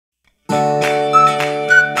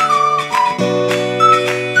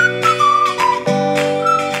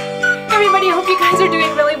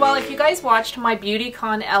watched my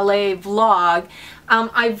BeautyConLA vlog,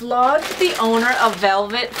 I vlogged the owner of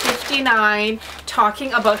Velvet 59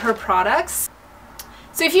 talking about her products.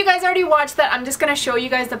 So if you guys already watched that, I'm just going to show you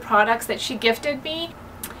guys the products that she gifted me.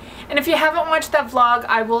 And if you haven't watched that vlog,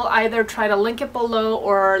 I will either try to link it below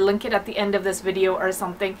or link it at the end of this video or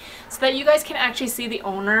something so that you guys can actually see the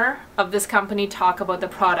owner of this company talk about the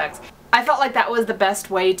products. I felt like that was the best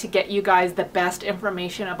way to get you guys the best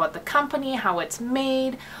information about the company, how it's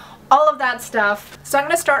made, all of that stuff. So I'm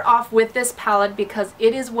going to start off with this palette because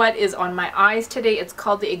it is what is on my eyes today. It's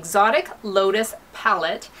called the Exotic Lotus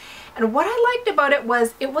Palette. And what I liked about it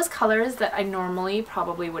was colors that I normally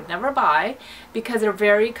probably would never buy because they're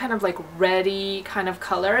very kind of like reddy kind of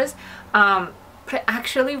colors. But I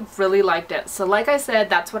actually really liked it. So like I said,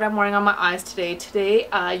 that's what I'm wearing on my eyes today. Today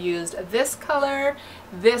I used this color,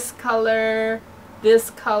 this color, this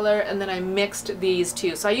color, and then I mixed these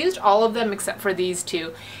two. So I used all of them except for these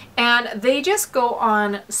two. And they just go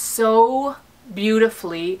on so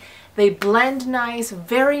beautifully. They blend nice,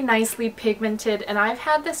 very nicely pigmented, and I've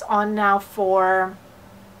had this on now for,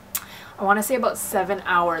 I want to say about 7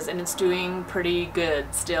 hours, and it's doing pretty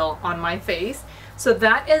good still on my face. So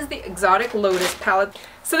that is the Exotic Lotus palette.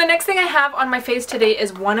 So the next thing I have on my face today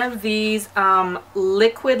is one of these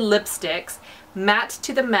liquid lipsticks, Matte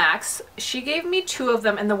to the Max. She gave me 2 of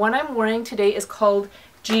them, and the one I'm wearing today is called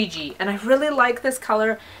Gigi, and I really like this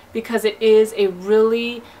color because it is a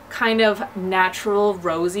really kind of natural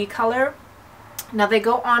rosy color. Now they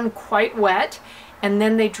go on quite wet and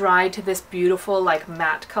then they dry to this beautiful like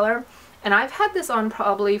matte color, and I've had this on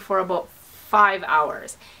probably for about 5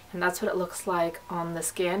 hours, and that's what it looks like on the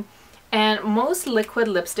skin. And most liquid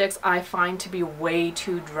lipsticks I find to be way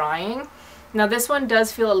too drying. Now this one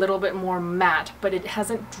does feel a little bit more matte, but it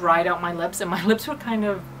hasn't dried out my lips, and my lips were kind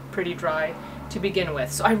of pretty dry to begin with.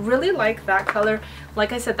 So I really like that color.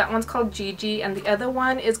 Like I said, that one's called Gigi, and the other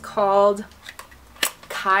one is called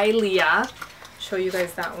Kylia. Show you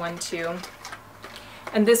guys that one too.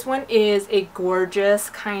 And this one is a gorgeous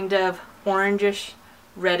kind of orangish,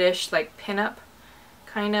 reddish, like pinup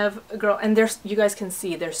kind of girl. And there's, you guys can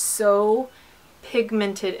see, they're so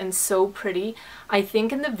pigmented and so pretty. I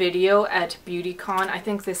think in the video at BeautyCon, I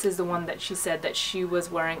think this is the one that she said that she was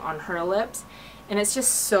wearing on her lips, and it's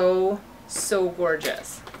just so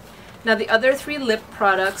gorgeous. Now the other 3 lip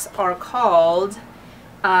products are called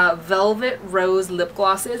Velvet Rose lip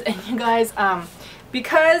glosses, and you guys,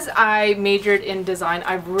 because I majored in design,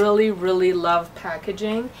 I really love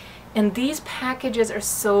packaging, and these packages are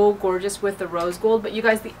so gorgeous with the rose gold. But you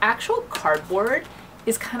guys, the actual cardboard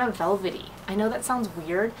is kind of velvety. I know that sounds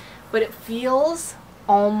weird, but it feels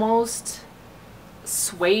almost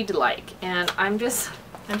suede like, and I'm just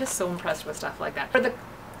so impressed with stuff like that.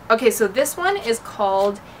 Okay, so this one is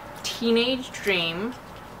called Teenage Dream,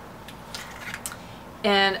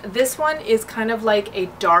 and this one is kind of like a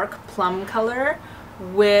dark plum color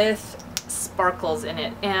with sparkles in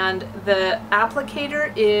it, and the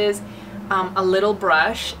applicator is a little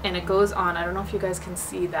brush, and it goes on. I don't know if you guys can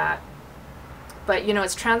see that, but you know,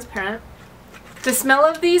 it's transparent. The smell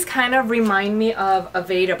of these kind of remind me of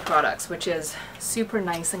Aveda products, which is super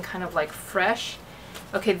nice and kind of like fresh.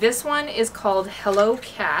 Okay, this one is called Hello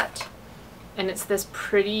Cat, and it's this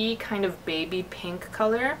pretty kind of baby pink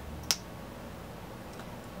color.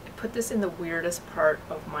 I put this in the weirdest part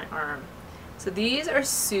of my arm. So these are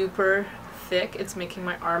super thick. It's making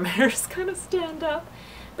my arm hairs kind of stand up.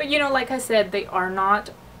 But you know, like I said, they are not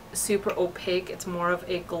super opaque. It's more of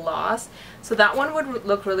a gloss. So that one would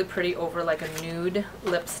look really pretty over like a nude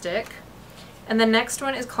lipstick. And the next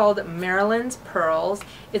one is called Marilyn's Pearls.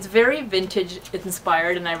 It's very vintage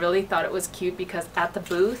inspired, and I really thought it was cute because at the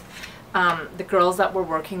booth, the girls that were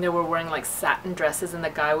working there were wearing like satin dresses, and the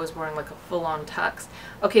guy was wearing like a full-on tux.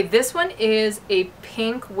 Okay, this one is a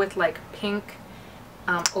pink with like pink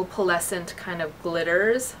opalescent kind of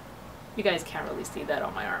glitters. You guys can't really see that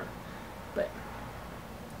on my arm,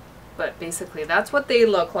 but basically that's what they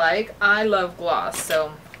look like. I love gloss,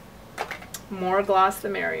 so more gloss the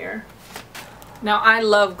merrier. Now I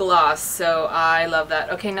love gloss, so I love that.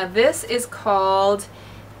 Okay, now this is called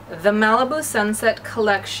the Malibu Sunset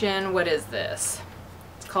Collection. What is this?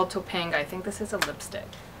 It's called Topanga. I think this is a lipstick.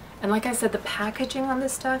 And like I said, the packaging on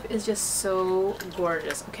this stuff is just so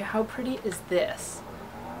gorgeous. Okay, how pretty is this?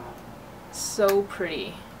 So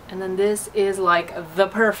pretty. And then this is like the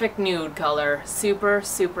perfect nude color. Super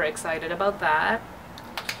excited about that.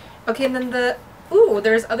 Okay, and then ooh,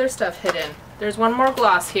 there's other stuff hidden. There's one more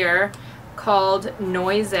gloss here called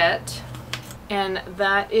Noisette, and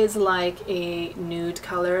that is like a nude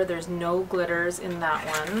color. There's no glitters in that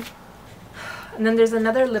one. And then there's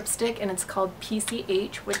another lipstick, and it's called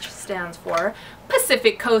PCH, which stands for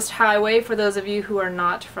Pacific Coast Highway, for those of you who are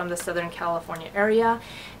not from the Southern California area.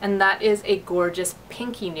 And that is a gorgeous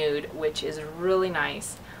pinky nude, which is really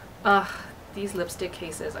nice. These lipstick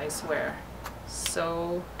cases, I swear,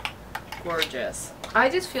 so gorgeous. I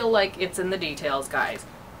just feel like it's in the details, guys.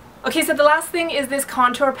 Okay, so the last thing is this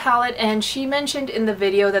contour palette, and she mentioned in the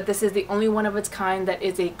video that this is the only one of its kind that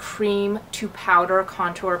is a cream to powder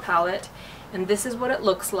contour palette, and this is what it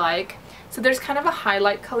looks like. So there's kind of a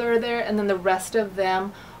highlight color there, and then the rest of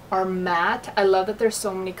them are matte. I love that there's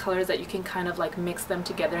so many colors that you can kind of like mix them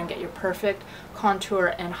together and get your perfect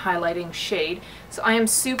contour and highlighting shade. So I am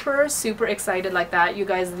super excited like that. You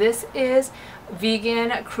guys, this is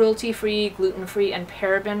vegan, cruelty-free, gluten-free, and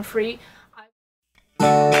paraben-free.